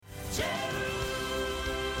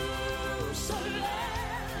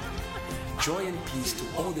Joy and peace to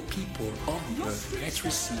all the people of the earth. Let's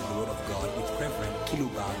receive the word of God with Reverend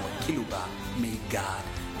Kiluba or Kiluba. May God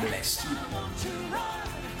bless you.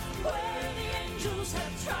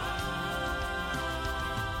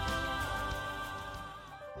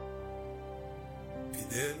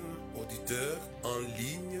 Fidèles auditeurs en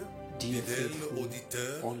ligne, Dear fidèles faithful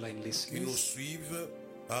auditeurs online qui nous listeners suivent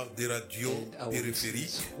par des radios and our périphériques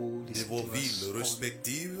listeners who de listen vos to us villes on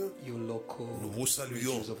respectives, your local nous vous saluons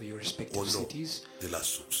radios of your au respective nom cities, de la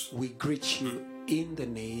source. we greet you in the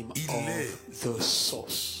name Il of est the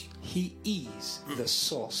source. He is the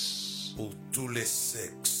source Pour tous les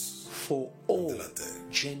sexes for de all la terre.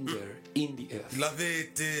 gender in the earth. Il avait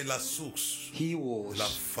été la source. He was La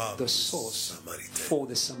femme the source samaritaine. for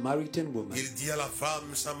the Samaritan woman. Il dit à la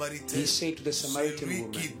femme samaritaine, He said to the Samaritan celui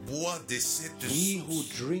qui woman, boit de cette he who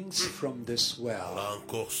source drinks from this well aura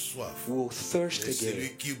encore soif. will thirst Et celui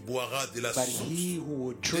again, qui boira de la but source he who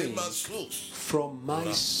will de drink ma source from my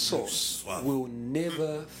aura source plus soif. will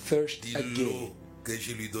never thirst dit again. l'eau que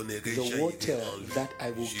je lui donnerai The jaillira water en lui that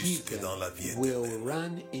I will give jusque them dans la vie will éternelle.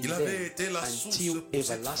 run in Il avait them été la source until pour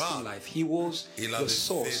cette everlasting femme. life. He was Il the avait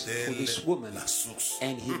source fait for d'elle this woman, la source.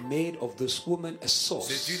 and he made of this woman a C'est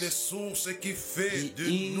source. une source qui fait He de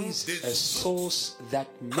nous is des a sources. source that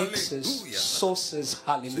makes us Alléluia. sources. Celui qui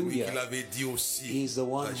Hallelujah. l'avait dit aussi He is the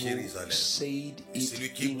one à who Jérusalem. said Celui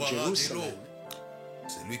it qui in boira de Jerusalem. l'eau,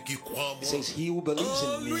 celui qui croit en It moi, says, he who believes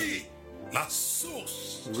en in me, lui, la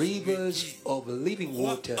source, rivers celui qui of living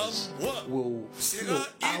croit waters en moi will flow sera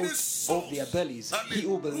une out source. of their bellies. He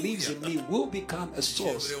who believes in me will become a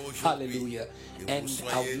source. J'aimerais aujourd'hui Hallelujah. que vous And I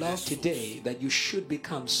soyez would love des today that you should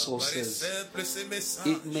become Paraît sources. simple ce message.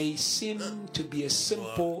 It may seem to be a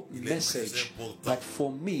simple il est très message, important. but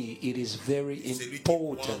for me it is very Celui qui croit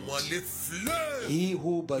en important. moi, les fleuves, He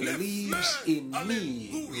who believes in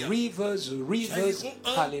me, rivers,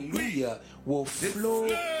 hallelujah, will flow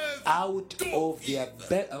out of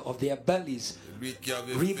their bellies. lui qui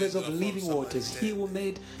avait Rivers fait de of la living femme waters. He samaritaine, who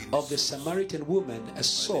made of the Samaritan woman a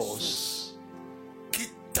source, qui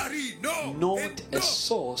tarit, non, not et a non.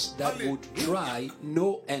 source that would dry,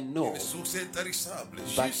 no and no, Une source intarissable,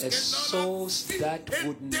 but jusque a dans la source vie that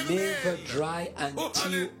would éternelle. never dry until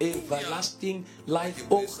Alléluia. everlasting life. Je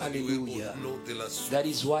Oh, voudrais saluer hallelujah. au nom de la source. That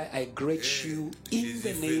is why I greet you in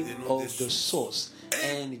the name of the source.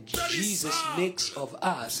 And Jesus makes of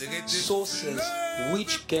us sources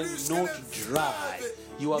which cannot dry.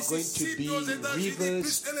 You are going to be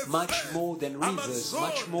rivers, much more than rivers,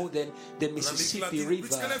 much more than the Mississippi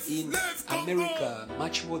River in America,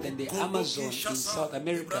 much more than the Amazon in South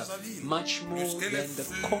America, much more than the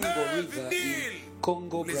Congo River in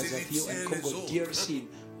Congo, Brazzaville, and Congo DRC,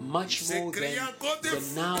 much more than the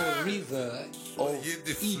Nile River of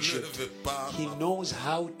Egypt. He knows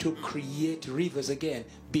how to create rivers again,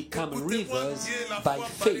 become rivers by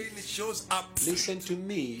faith. Listen to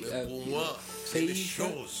me. Faith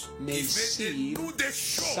may seem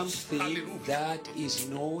something that is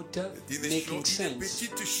not making sense,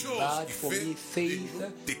 but for me, faith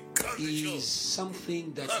is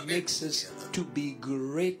something that makes us to be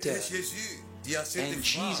greater. And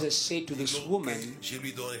Jesus said to this woman,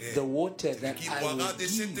 the water that I will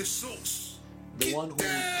give, the one who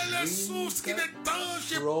drinks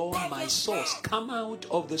from my source, come out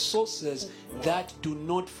of the sources that do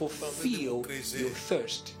not fulfill your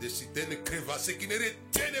thirst.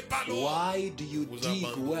 Why do you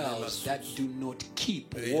dig wells that do not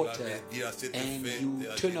keep water, and you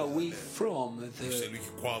turn away from the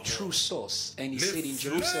true source? And he said in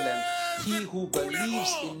Jerusalem, he who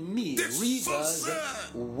believes in me, rivers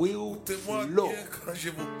will flow.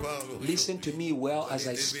 Listen to me well as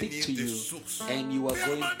I speak to you, and you are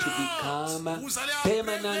going to become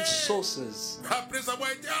permanent sources,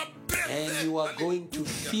 and you are going to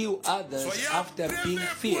fill others after being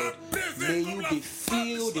filled. May you be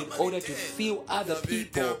filled in order to fill other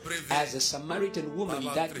people, as a Samaritan woman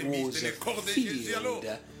that was filled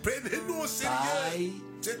by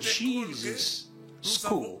Jesus'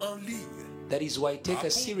 school. That is why take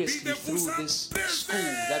us seriously through this school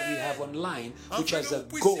that we have online, which has a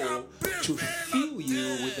goal to fill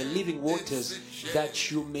you with the living waters,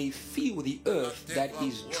 that you may fill the earth that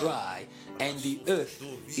is dry, and the earth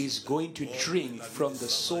is going to drink from the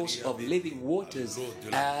source of living waters,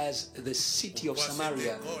 as the city of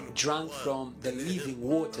Samaria drank from the living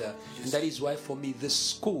water. And that is why for me this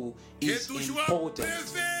school is important.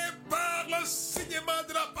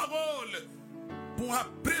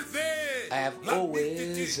 I have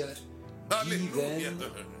always given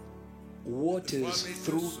waters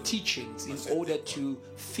through teachings in order to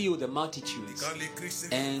fill the multitudes.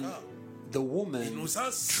 And the woman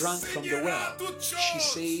drank from the well. She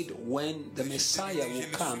said, when the Messiah will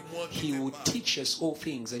come, he will teach us all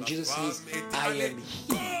things. And Jesus says, I am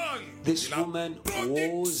he. This woman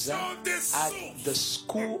was at the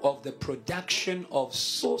school of the production of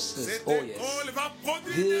sources. Oh yes.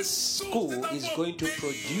 This school is going to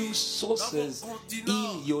produce sources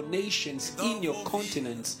in your nations, in your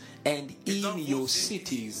continents, and in your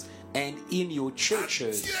cities, and in your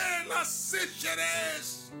churches.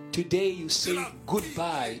 Today you say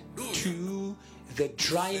goodbye to the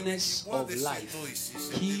dryness of life.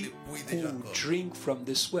 He who drink from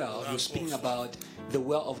this well, you're speaking about the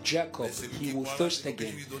well of Jacob, he will thirst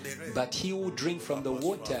again. But he will drink from the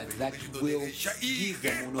water that will give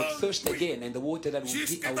them, will not thirst again. And the water that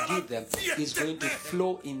I will give them is going to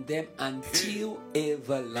flow in them until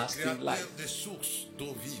everlasting life.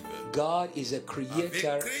 God is a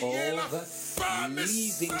creator of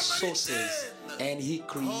living sources, and he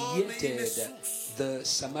created the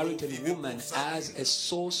Samaritan woman as a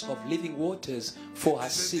source of living waters for her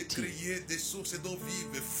city.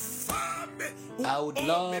 I would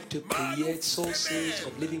love to create sources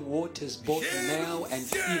of living waters, both male and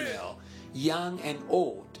female, young and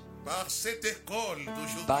old.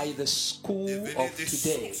 By the school of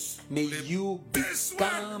today, may you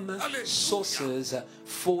become sources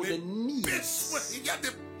for the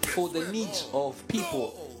needs of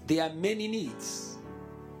people. There are many needs.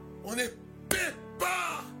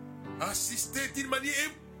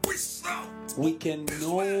 We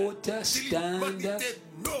cannot stand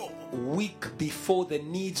weak before the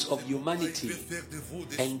needs of humanity,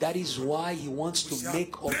 and that is why he wants to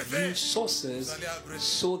make of you sources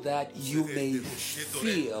so that you may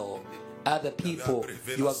feel other people.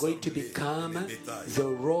 You are going to become the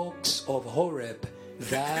rocks of Horeb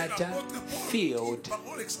that filled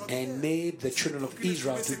and made the children of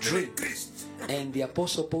Israel to drink. And the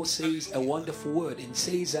Apostle Paul says a wonderful word, and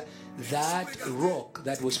says that rock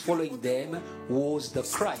that was following them was the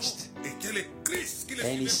Christ.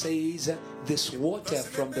 And he says this water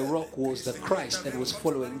from the rock was the Christ that was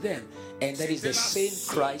following them. And that is the same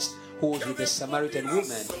Christ who was with the Samaritan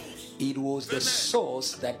woman. It was the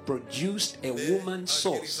source that produced a woman's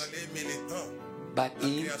source. But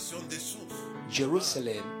in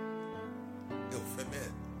Jerusalem,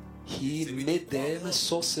 he made them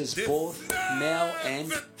sources both male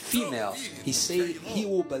and female. He said, he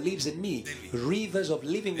who believes in me, rivers of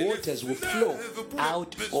living waters will flow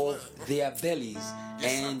out of their bellies.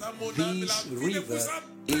 And this river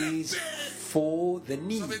is for the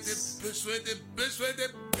needs.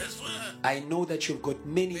 I know that you've got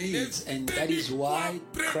many needs, and that is why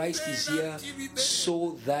Christ is here,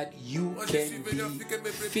 so that you can be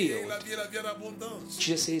filled.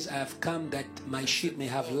 Jesus says, I have come that my sheep may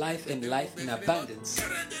have life, and life in abundance.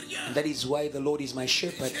 And that is why the Lord is my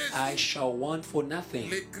shepherd. I shall want for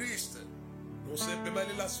nothing.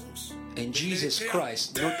 And Jesus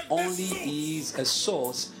Christ not only is a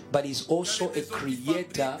source, but is also a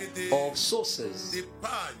creator of sources.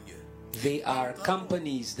 They are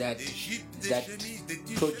companies that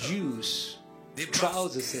produce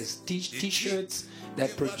trousers, t-shirts,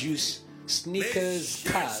 that produce sneakers,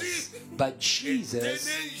 cars. But Jesus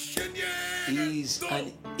is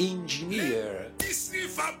an engineer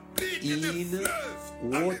in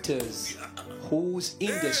waters, whose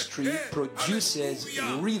industry produces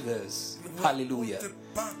rivers. Hallelujah.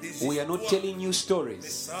 We are not telling you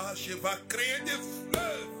stories,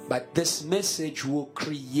 but this message will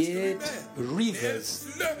create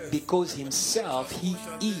rivers, because himself, he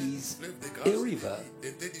is a river.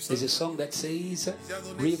 There's a song that says,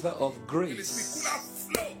 river of grace.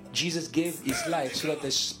 Jesus gave his life so that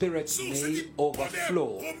the Spirit may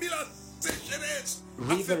overflow.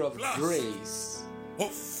 River of grace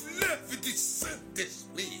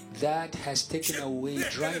that has taken away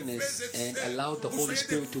dryness and allowed the Holy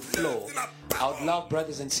Spirit to flow. I would love,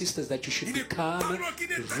 brothers and sisters, that you should become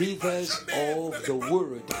rivers of the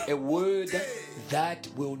Word, a word that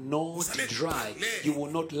will not dry. You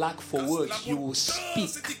will not lack for words. You will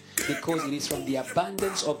speak, because it is from the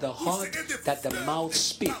abundance of the heart that the mouth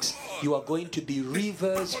speaks. You are going to be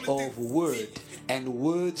rivers of word and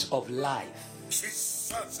words of life.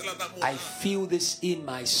 I feel this in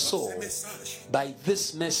my soul. By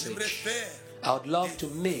this message, I would love to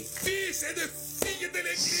make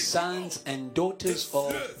sons and daughters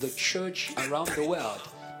of the church around the world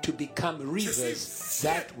to become rivers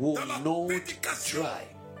that will not dry.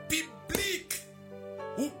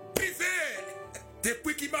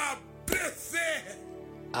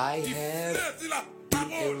 I have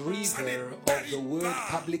been a river of the word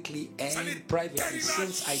publicly and privately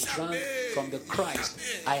since I drank from the Christ.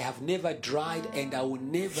 I have never dried and I will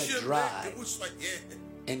never dry.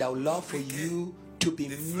 And I would love for you to be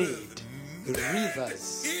made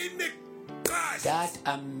rivers that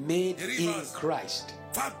are made in Christ.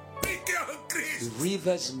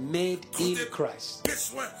 Rivers made in Christ.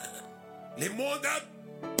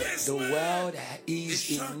 The world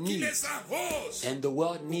is in need, and the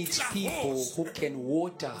world needs people who can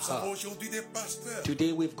water her.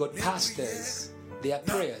 Today we've got pastors. Their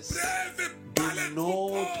prayers do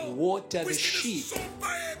not water the sheep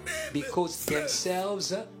because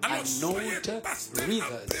themselves are not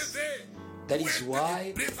rivers. That is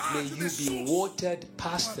why may you be watered,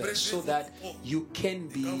 pastor, so that you can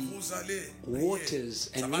be waters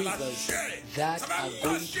and rivers that are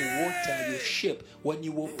going to water your sheep. When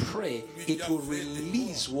you will pray, it will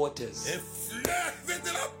release waters.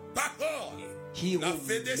 He who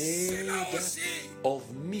made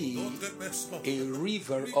of me a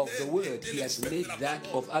river of the word, he has made that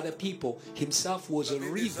of other people. Himself was a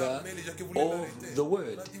river of the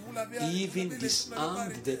word. He even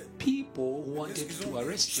disarmed the people who wanted to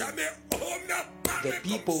arrest him. The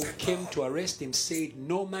people who came to arrest him said,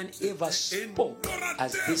 no man ever spoke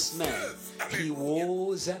as this man. He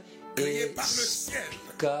was a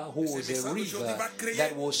speaker who was a river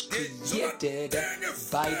that was created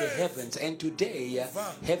by the heavens. And today,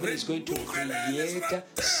 heaven is going to create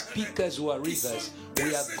speakers who are rivers.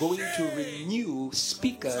 We are going to renew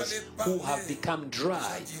speakers who have become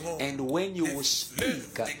dry. And when you will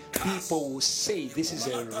speak, people will say, this is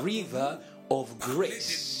a river of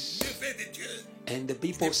grace. And the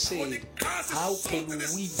people said, how can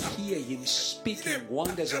we hear him speaking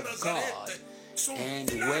wonders of God? And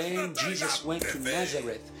when Jesus went to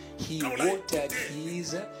Nazareth, he watered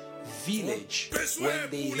his village. When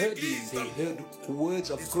they heard him, they heard words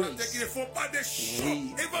of grace.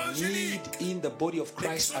 We need in the body of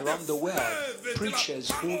Christ around the world preachers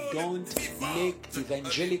who don't make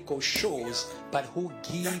evangelical shows, but who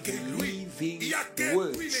give living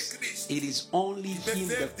words. It is only him,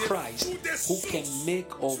 the Christ, who can make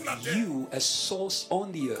of you a source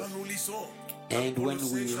on the earth. And when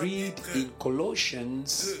we read in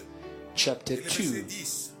Colossians chapter 2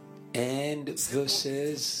 and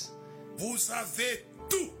verses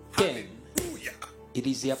 10, it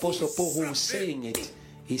is the Apostle Paul who is saying it.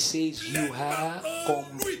 He says, you are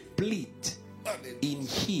complete in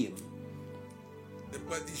him.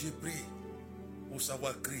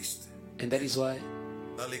 And that is why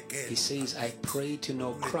he says, I pray to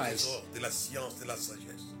know Christ,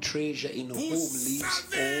 treasure in whom lives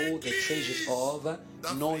all the treasures of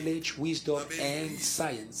knowledge, wisdom, and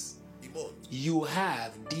science. You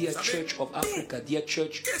have, dear Church of Africa, dear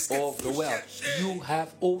Church of the world, you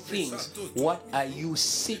have all things. What are you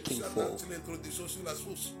seeking for?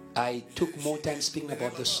 I took more time speaking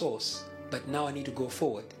about the source, but now I need to go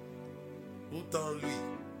forward.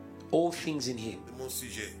 All things in him.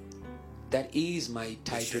 That is my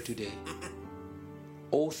title today.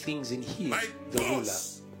 All things in him, the ruler,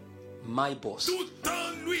 my boss.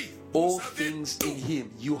 All things in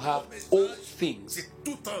him. You have all things.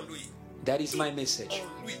 That is my message.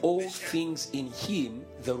 All things in him,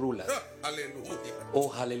 the ruler. Oh,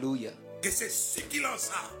 hallelujah. This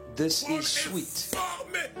is sweet.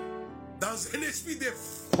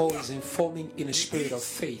 Paul is informing in a spirit of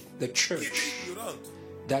faith the church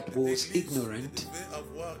that was ignorant.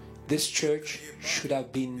 This church should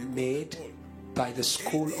have been made by the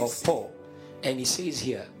school of Paul. And he says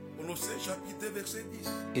here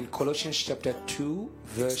in Colossians chapter 2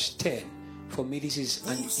 verse 10, for me this is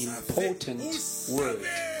an important word.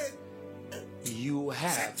 You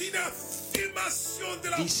have,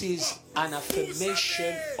 this is an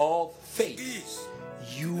affirmation of faith.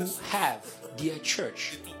 You have, dear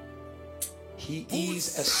church, he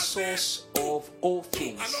is a source of all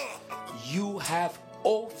things. You have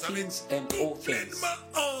all things and all things.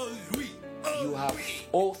 You have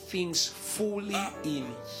all things fully in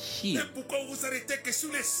him.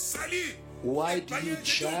 Why do you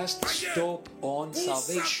just stop on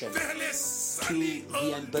salvation? To the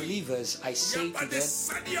unbelievers, I say to them,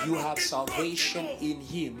 you have salvation in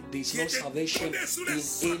him. There is no salvation in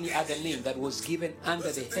any other name that was given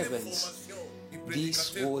under the heavens.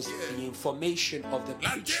 This was the information of the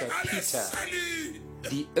preacher Peter.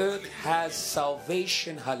 The earth has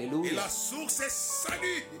salvation, hallelujah.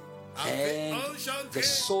 And the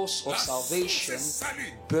source of salvation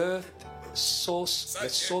birthed source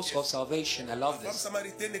of salvation. I love La femme this.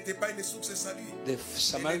 samaritaine n'était pas une source salie. The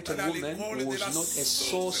Samaritan woman was not a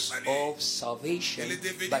source of salvation,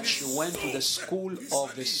 but she went to the school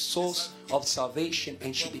of the source of salvation,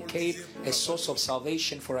 and she became a source of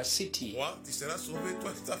salvation for a city. Toi, tu seras sauvé, toi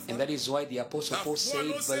et ta femme. And that is why the Apostle Paul said,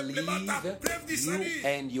 believe you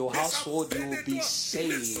and your household, you will be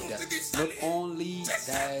saved. Not only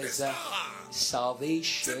does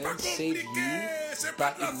salvation save you,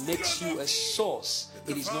 but it makes you a source.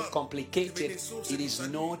 It is not complicated. It is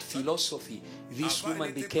not philosophy. This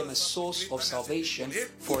woman became a source of salvation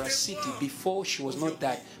for a city. Before, she was not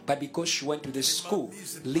that, but because she went to the school.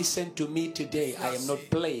 Listen to me today. I am not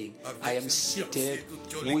playing. I am seated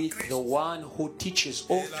with the one who teaches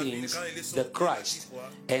all things, the Christ.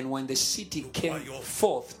 And when the city came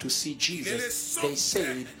forth to see Jesus, they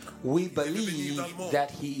said, we believe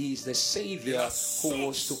that he is the Savior who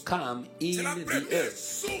was to come in the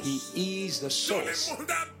earth. He is the source.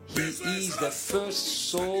 He is the first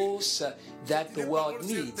source that the world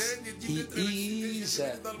needs. He is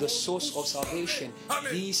the source of salvation.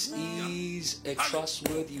 This is a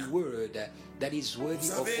trustworthy word that is worthy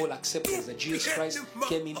of all acceptance, that Jesus Christ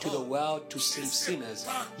came into the world to save sinners.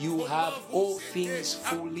 You have all things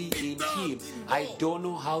fully in him. I don't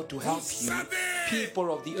know how to help you,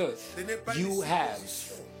 people of the earth. You have.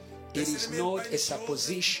 It is not a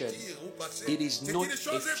supposition. It is not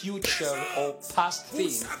a future or past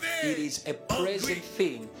thing. It is a present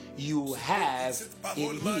thing you have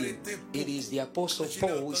in him. It is the Apostle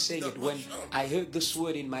Paul who is saying it. When I heard this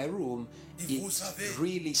word in my room, it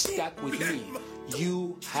really stuck with me.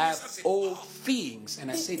 You have all things. And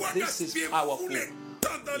I said, this is powerful.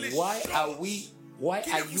 Why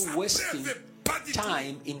are you wasting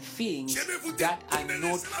time in things that are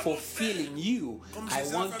not fulfilling you? I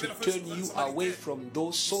want to turn you away from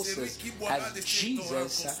those sources, as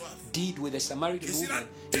Jesus did with the Samaritan woman.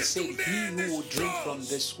 He said, he who will drink from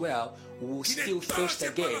this well will still thirst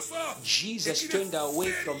again. Jesus turned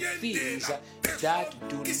away from things that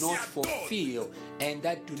do not fulfill and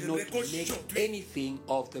that do not make anything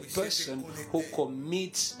of the person who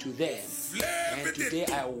commits to them. And today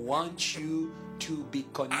I want you to be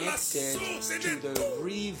connected to the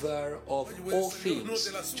river of all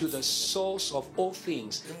things, to the source of all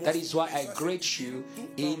things. That is why I greet you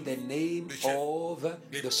in the name of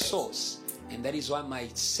the source. And that is why my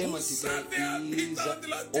sermon today is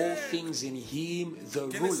all things in him, the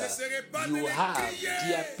ruler. You have,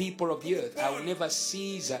 dear people of the earth, I will never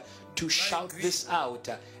cease to shout this out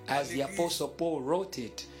as the Apostle Paul wrote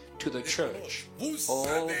it to the church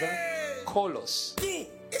of Colossus.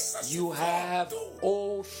 You have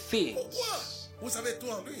all things.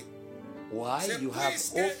 Why you have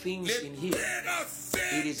all things in him?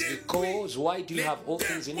 It is because, why do you have all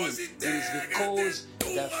things in him? It is because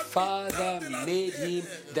the Father made him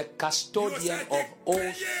the custodian of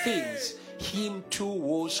all things. Him too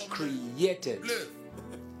was created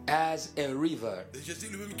as a river.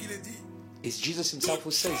 It's Jesus himself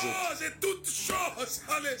who says it.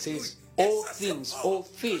 Says all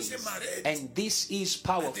things, and this is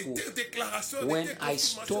powerful. When I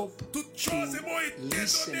stop to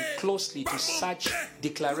listen closely to such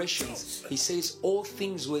declarations, he says all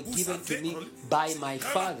things were given to me by my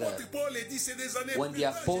Father. When the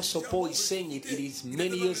Apostle Paul is saying it, it is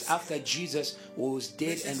many years after Jesus was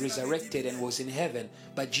dead and resurrected and was in heaven.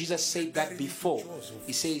 But Jesus said that before.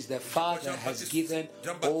 He says the Father has given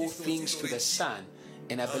all things to the Son.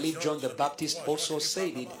 And I believe John the Baptist also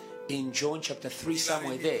said it in John chapter 3,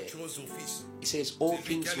 somewhere there. He says all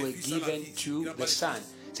things were given to the Son.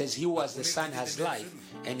 It says he who has the Son has life,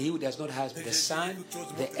 and he who does not have the Son,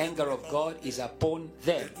 the anger of God is upon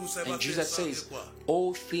them. And Jesus says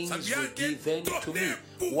all things were given to me.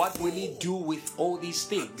 What will he do with all these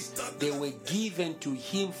things? They were given to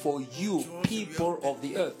him for you, people of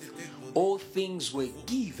the earth. All things were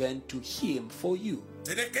given to him for you.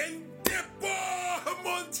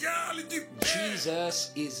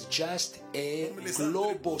 Jesus is just a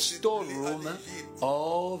global storeroom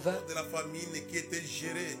of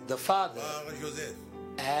the Father,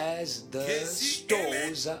 as the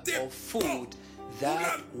stores of food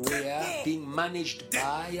that were being managed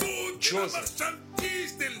by Joseph.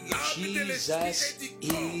 Jesus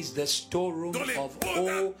is the storeroom of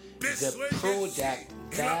all the product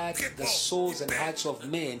that the souls and hearts of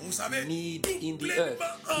men need in the earth.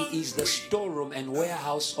 He is the storeroom and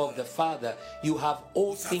warehouse of the Father. You have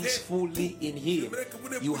all things fully in him.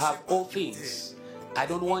 You have all things. I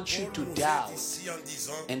don't want you to doubt.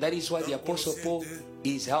 And that is why the Apostle Paul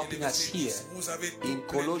is helping us here. In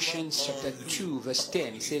Colossians chapter 2 verse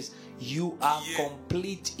 10, he says, you are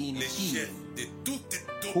complete in him.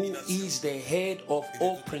 who is the head of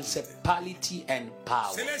all principality and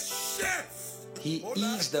power. C'est le chef. He On is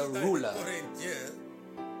l'a the dit dans ruler. Corinthiens,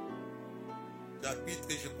 chapitre,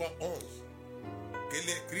 je crois, 11, que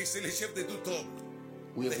le Christ est le chef de tout homme.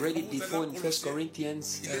 We have read it before in 1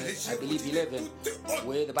 Corinthians, I believe 11,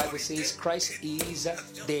 where the Bible says Christ is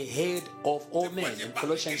the head of all men. And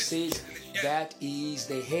Colossians says that he is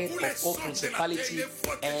the head of all principality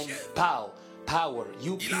and power.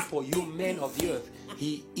 You people, you men of the earth,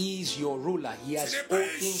 he is your ruler. He has all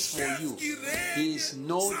things for you. He is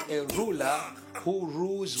not a ruler who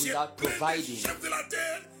rules without providing.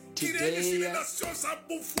 Today,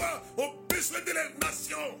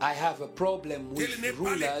 I have a problem with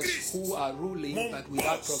rulers who are ruling but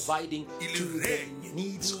without providing to the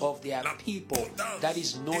needs of their people. That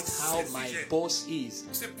is not how my boss is.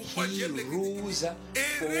 He rules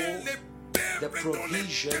for the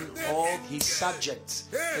provision of his subjects.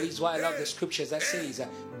 That is why I love the scriptures that says,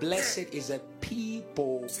 blessed is a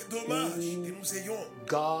people who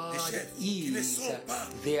God is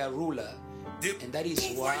their ruler. And that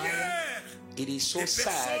is why it is so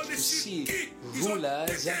sad to see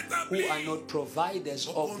rulers who are not providers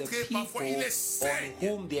of the people on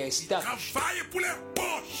whom they are established.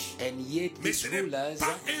 And yet these rulers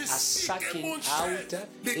are sucking out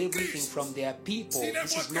everything from their people.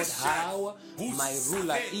 This is not how my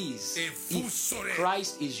ruler is. If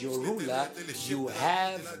Christ is your ruler, you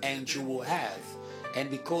have and you will have. And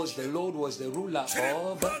because the Lord was the ruler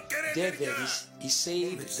of David, he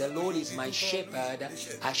said, the Lord is my shepherd,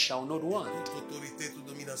 I shall not want.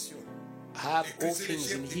 Have all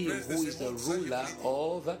things in him who is the ruler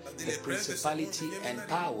of the principality and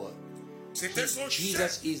power.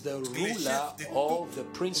 Jesus is the ruler of the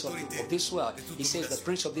prince of this world. He says the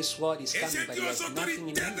prince of this world is coming, but he has nothing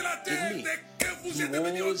in me.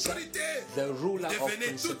 He was the ruler of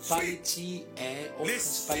principality and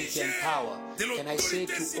power. And I say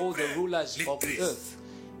to all the rulers of the earth,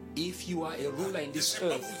 if you are a ruler in this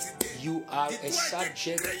earth, you are a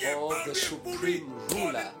subject of the supreme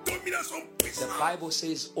ruler. The Bible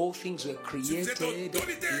says all things were created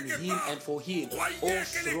in him and for him, all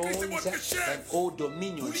thrones and all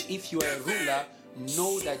dominions. If you are a ruler,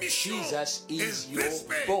 know that Jesus is your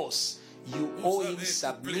boss. You owe him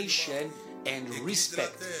submission and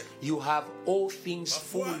respect. You have all things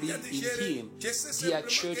fully in him, dear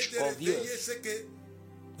church of the earth.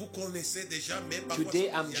 Today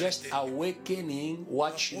I'm just awakening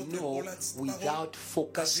what you know without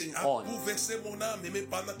focusing on.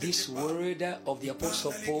 This word of the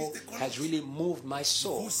Apostle Paul has really moved my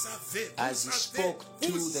soul as he spoke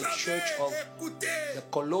to the church of the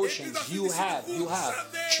Colossians. You have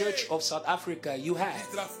Church of South Africa, you have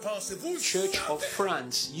Church of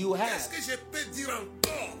France, you have.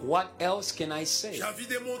 What else can I say?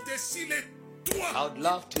 I would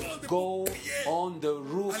love to go on the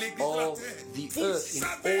roof of the earth in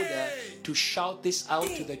order to shout this out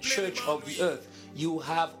to the church of the earth. You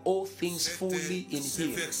have all things fully in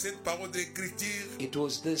him. It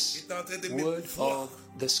was this word of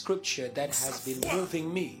the scripture that has been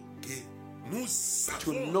moving me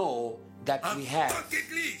to know that we have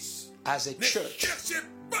as a church.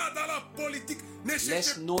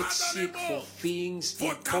 Let's not seek for things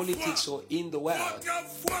in politics or in the world.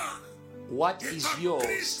 What is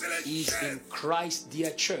yours is in Christ,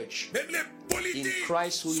 dear church. In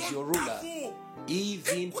Christ, who is your ruler.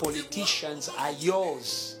 Even politicians are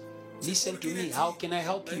yours. Listen to me. How can I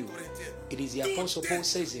help you? It is the Apostle Paul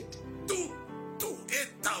says it. He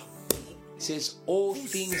says, all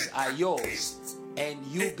things are yours, and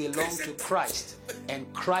you belong to Christ, and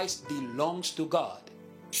Christ belongs to God.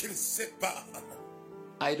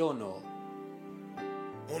 I don't know.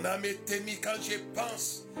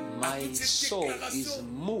 My soul is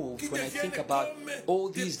moved when I think about all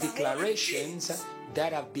these declarations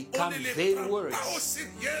that have become vain words.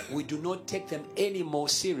 We do not take them any more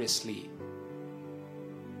seriously.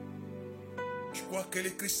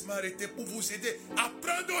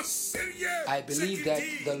 I believe that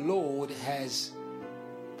the Lord has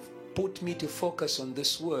put me to focus on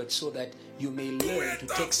this word so that you may learn to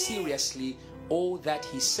take seriously all that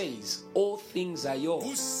he says. All things are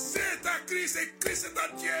yours,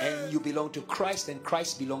 and you belong to Christ, and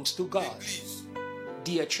Christ belongs to God.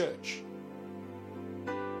 Dear church,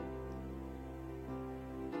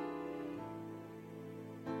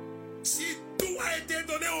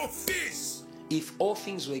 if all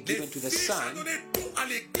things were given to the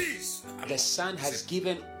Son has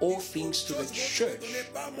given all things to the church.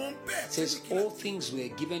 It says all things were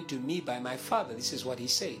given to me by my Father. This is what he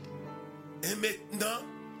said.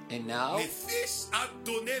 And now le Fils a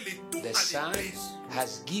donné le tout the à Son l'Église.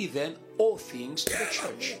 has given all things to the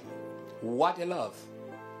church. What a love.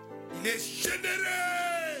 Il est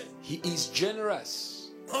généreux He is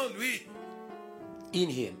generous en lui. in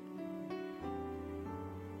him.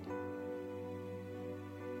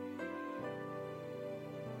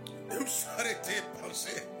 Même s'arrêter et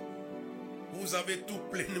penser. Vous avez tout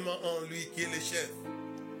pleinement en lui qui est le chef.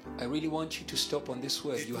 I really want you to stop on this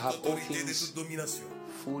word. Et You toute have all autorité de things toute domination.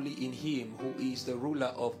 fully in him who is the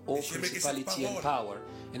ruler of all J'aimerais que cette principality and parole power.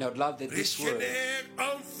 And I would love that this word Régénère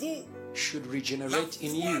en vous should la regenerate in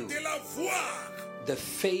foi you de la voir. the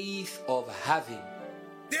faith of having,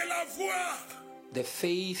 De la voir. the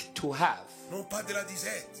faith to have, Non pas de la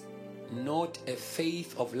disette. not a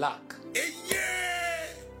faith of lack.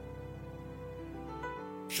 Ayez.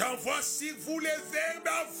 J'envoie sur vous les verbes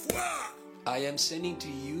avoir. I am sending to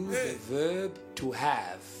you the verb to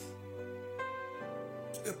have.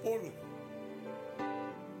 C'est Paul.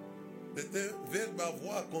 C'est un verbe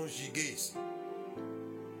avoir conjugué ici.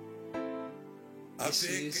 This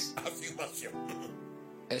Avec is affirmation.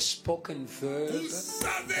 a spoken verb Vous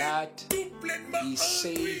avez that tout pleinement is en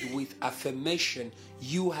said lui. with affirmation.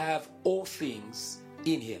 You have all things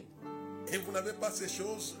in him. Et vous n'avez pas ces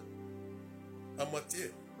choses à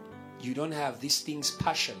moitié. You don't have these things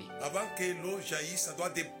partially. Avant que l'eau jaillisse, ça doit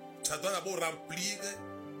d'abord remplir.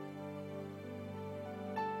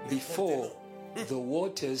 Before the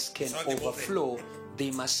waters can overflow,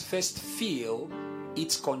 they must first fill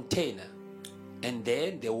its container, and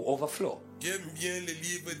then they will overflow. J'aime bien le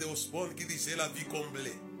livre d'Osborne qui disait La vie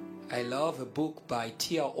comblée. I love a book by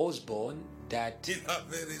T.R. Osborne that Il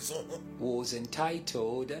avait raison. was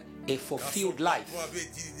entitled A Fulfilled Son Life. patron avait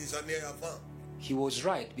dit des années avant. He was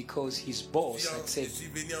right because his boss had Je said suis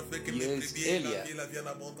venu en fait que mes years brebis aient earlier, la vie en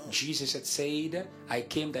abondance. Jesus had said, I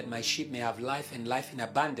came that my sheep may have life and life in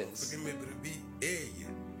abundance, Que mes brebis aient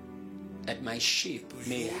that my sheep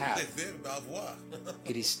may toujours have. le verbe avoir.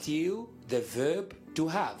 It is still the verb to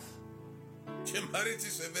have. Je m'arrête sur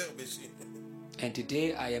ce verbe ici. And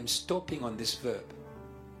today I am stopping on this verb.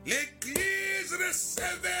 L'Église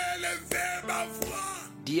recevait le verbe avoir.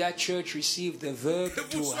 Dear church, receive the verb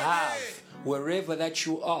to have wherever that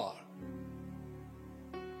you are.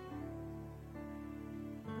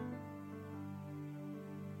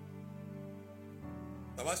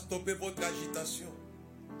 Ça va stopper votre agitation.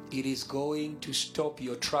 It is going to stop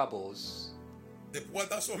your troubles. C'est pourquoi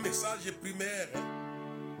dans son message primaire,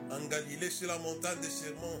 en Galilée sur la montagne des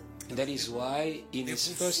sermons, And that is why in ne his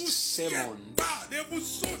vous first souciez sermon pas, ne vous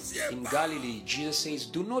souciez in pas, Galilee, Jesus says,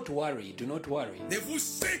 do not worry, do not worry. ne vous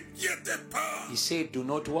inquiétez pas. He said, do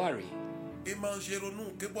not worry. Que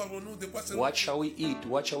mangerons-nous, que boirons-nous, de quoi serons-nous? What shall we eat?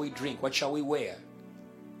 What shall we drink? What shall we wear?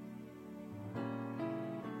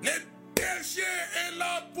 Le berger est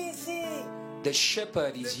là pour vous. The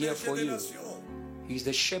shepherd is Le here berger for des you. nations. He is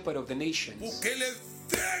the shepherd of the Pour nations. que le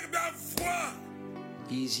verbe avoir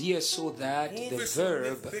He is here so that the trouve son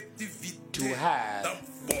verb effectivité to have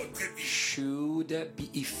dans votre vie. should be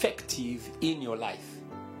effective in your life.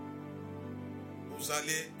 Vous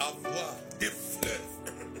allez avoir des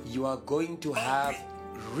fleuves You are going to have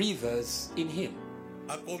rivers in him,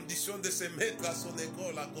 à condition de se mettre à son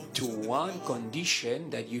école, à to condition de one croire. condition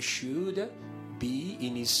that you should be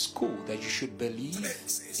in his school, that you should believe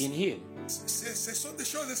in him. Ce sont des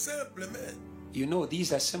choses simples, mais You know,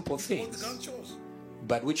 these are simple de things, grandes choses.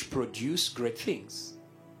 but which produce great things.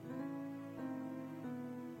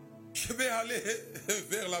 Je vais aller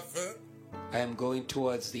vers la fin. I am going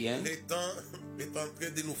towards the end. Le temps est en train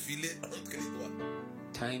de nous filer entre les doigts.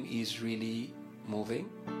 Time is really moving.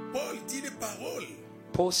 Paul dit les paroles.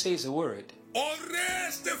 Paul says a word. On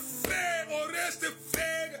reste frères, on reste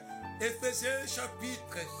frères. Éphésiens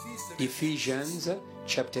chapitre 6. Ephesians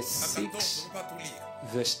chapter à 14, 6, on ne peut pas tout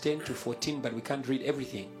lire. verse 10 to 14, but we can't read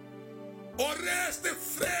everything. On reste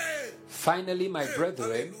frères. Finally, my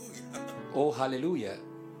brethren, Alléluia. oh hallelujah,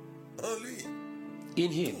 En lui.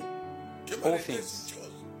 in him, Je all m'arrête things. sur une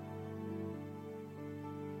chose.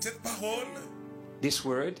 Cette parole, This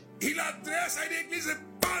word, il adresse à une église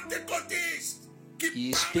pentecôtiste qui he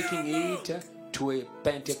is parlait en speaking langue. it to a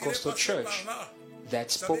Pentecostal church that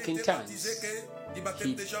spoke in tongues.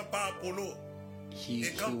 He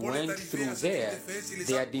went through there.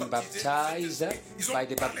 They had been baptized by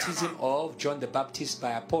the baptism of John the Baptist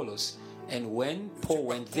by Apollos. And when Paul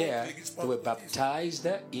went there, they were baptized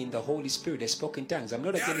in the Holy Spirit. They spoke in tongues. I'm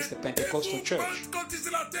not against the Pentecostal church.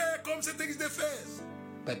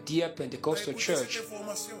 But dear Pentecostal church,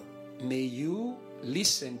 may you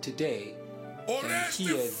listen today and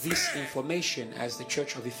hear this information as the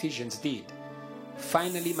church of Ephesians did.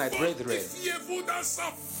 Finally, my brethren, fortifiez-vous dans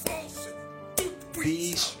sa force toute be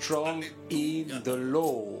puissante. strong in the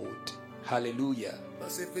Lord. Hallelujah. Dans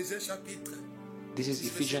Éphésiens chapitre, This is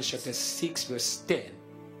Ephesians chapter 6 verse 10.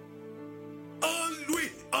 en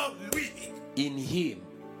lui, In him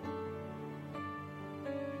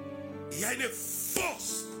il y a une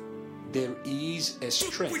force there is a toute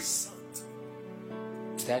strength puissante.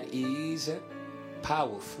 that is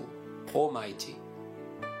powerful, almighty.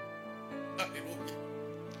 Alléluia.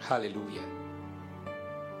 Hallelujah.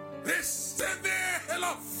 Recevez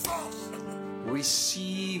la force.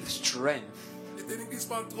 Receive strength. C'était une église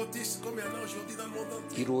pentecôtiste comme il y en a aujourd'hui dans le monde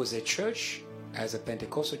entier. It was a church, as a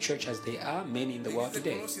Pentecostal church as they are, many in the world L'église de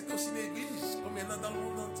today. Colosse, c'est aussi une église comme il y en a dans le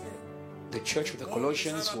monde entier. The church of the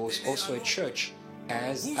Colossians was also a church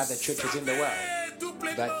as other churches in the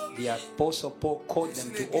world. But the Apostle Paul called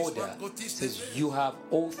them to order. He says, you have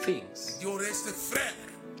all things. Il reste frère.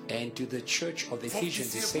 And to the church of the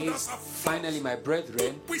Ephesians, he says, finally, my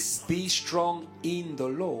brethren, be strong in the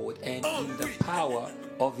Lord and in the power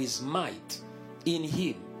of his might, in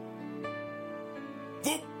him.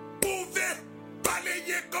 Vous pouvez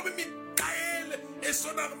balayer comme Michael et son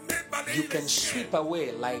armée balayer You les can cieux. sweep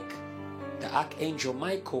away like the archangel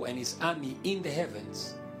Michael and his army in the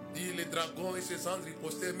heavens. Dit les dragons et ses anges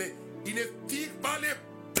ripostaient, mais ils ne firent pas les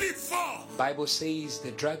plus forts. Bible says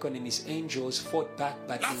the dragon and his angels fought back,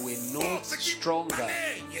 but La they were not force qui stronger.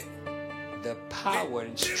 balaye The power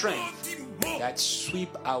and strength that sweep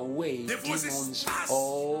away demons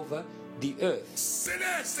of the earth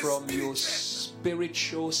céleste from your spirituel.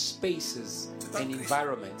 spiritual spaces and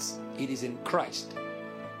environments. It is in Christ.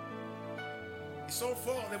 Ils sont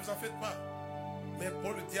forts, ne vous en faites pas. Mais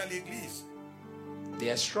Paul dit à l'église, They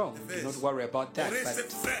are strong. Do not worry about that. restez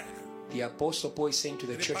But frères. the Apostle Paul is saying to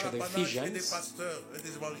the Ce n'est church pas of the l'apanage des Ephesians, pasteurs et des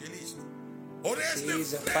évangélistes.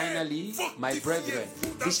 says, finally, my brethren,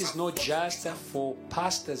 this is not just for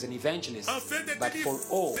pastors and evangelists, but for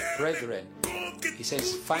all brethren. He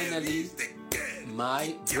says, finally,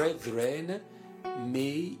 my brethren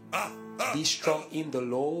may be strong in the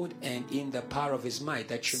Lord and in the power of his might,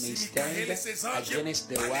 that you may stand against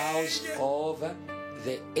the wiles of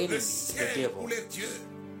the enemy, the devil.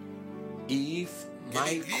 If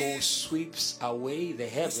Michael sweeps away the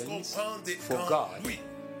heavens for God,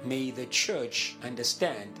 may the church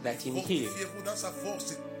understand that in him, Fortifiez-vous dans sa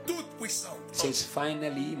force toute puissante. it says,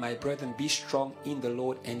 finally, my brethren, be strong in the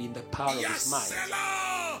Lord and in the power Il y of a his might.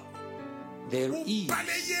 cela There pour is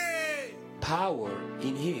balayer power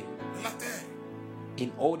in him la terre.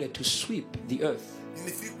 in order to sweep the earth. Il ne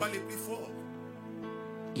firent pas les plus forts.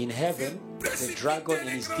 In heaven, the dragon and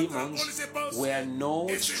his demons were no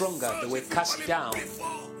stronger. They were cast down.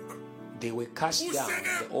 They were cast down,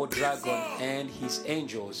 the old dragon and his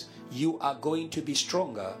angels. You are going to be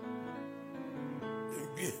stronger.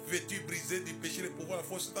 Bien vêtu, brisé du péché, le pouvoir, la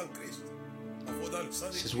force est en Christ. La force dans le sang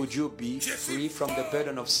de Says, Christ. would you be free from the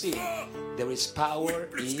burden of sin? There is power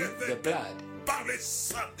in the blood. Par le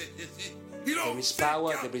sang de Jésus. There is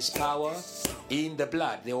power in the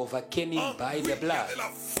blood. They overcame him by the blood.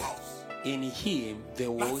 In him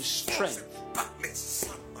there was strength.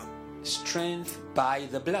 Strength by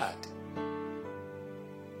the blood.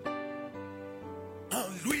 En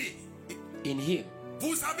lui, In him.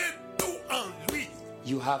 vous avez tout en lui.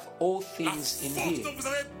 You have all La things in force dont him. vous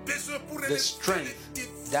avez besoin pour The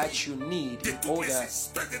strength that you need in order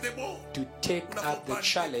to take up the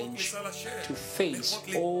challenge to face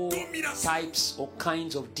all types or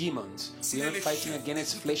kinds of demons. We are not fighting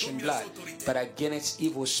against flesh and blood, but against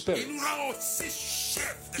evil Il nous spirits. rend aussi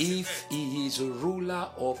chef de If he is a ruler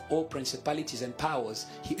of all principalities and powers,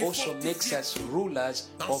 he also makes us rulers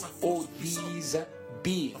of all these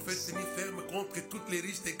beings. En fait, tenir ferme contre toutes les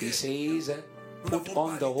risques de He guerre. says, put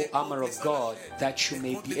on the whole armor of God, that you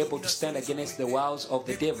may be able to stand against the wiles of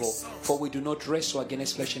the devil. For we do not wrestle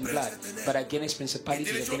against flesh and blood, but against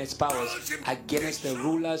principalities, against powers, against the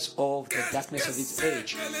rulers of the darkness of this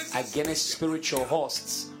age, against spiritual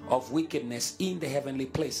hosts of wickedness in the heavenly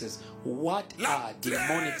places. What are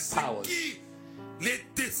demonic powers? Les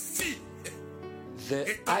défis.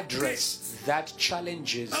 The address that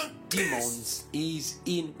challenges demons is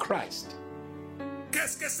in Christ.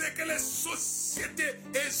 Qu'est-ce que c'est que les sociétés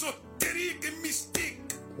ésotériques et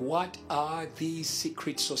mystiques? What are these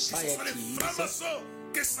secret Que ce soit les societies? francs-maçons,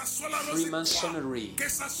 que ça soit la Freemasonry, que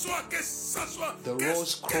ça soit the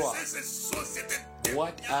Rose Croix. ces sociétés.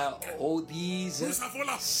 What are all these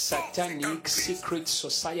satanic secret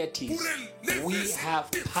societies? We have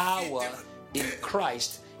power in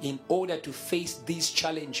Christ in order to face these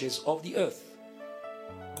challenges of the earth.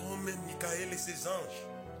 Comme Michael et ses anges.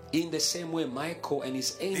 In the same way, Michael and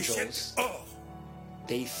his Les angels, jetent hors.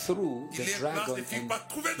 they threw the dragon and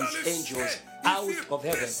his angels out of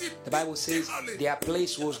heaven. The Bible says their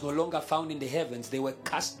place was no longer found in the heavens. They were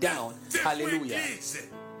cast down. Hallelujah.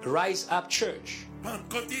 Rise up, church.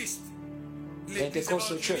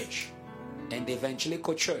 Pentecostal church and the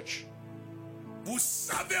evangelical church.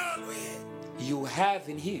 You have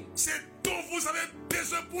in him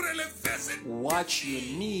what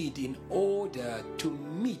you need in order to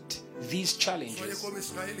meet these challenges.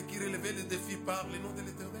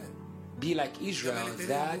 Be like Israel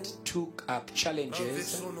that took up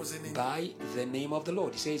challenges by the name of the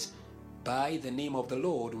Lord. He says, by the name of the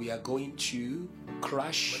Lord, we are going to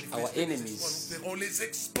crush our enemies.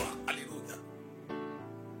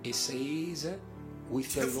 It says,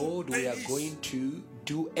 with the Lord, we are going to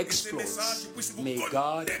do exploits. May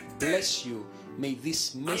God bless you. May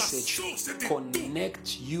this message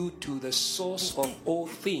connect you to the source of all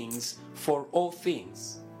things for all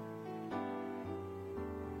things.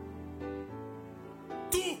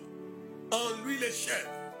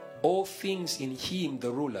 All things in him, the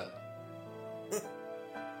ruler.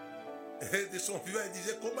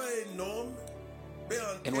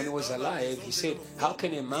 And when he was alive, he said, how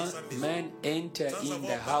can a man enter in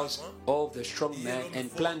the house of the strong man and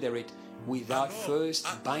plunder it without first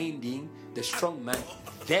binding the strong man?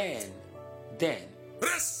 Then,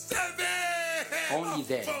 only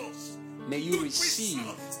then, may you receive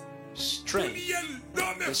strength,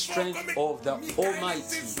 the strength of the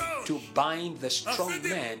Almighty to bind the strong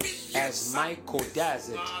man as Michael does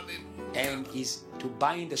it, and is to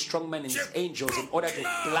bind the strong man and his angels in order to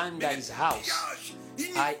plunder his house.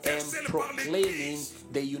 I am proclaiming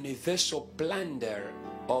the universal plunder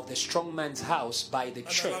of the strong man's house by the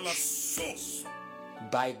church,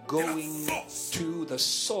 by going to the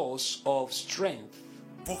source of strength.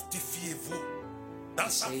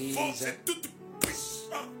 It says,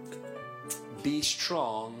 be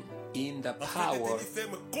strong in the power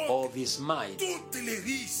of his might,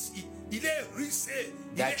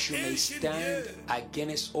 that you may stand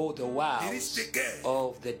against all the wiles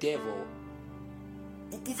of the devil.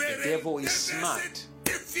 The devil is smart,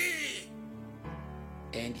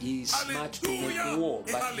 and he is smart to make war,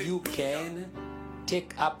 but you can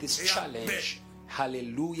take up this challenge.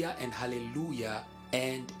 Hallelujah and hallelujah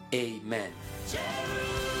and amen.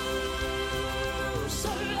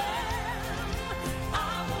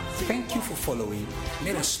 Thank you for following.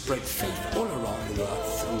 Let us spread faith all around the world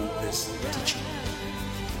through this teaching.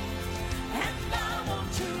 And I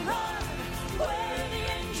want to run where the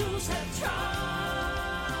angels have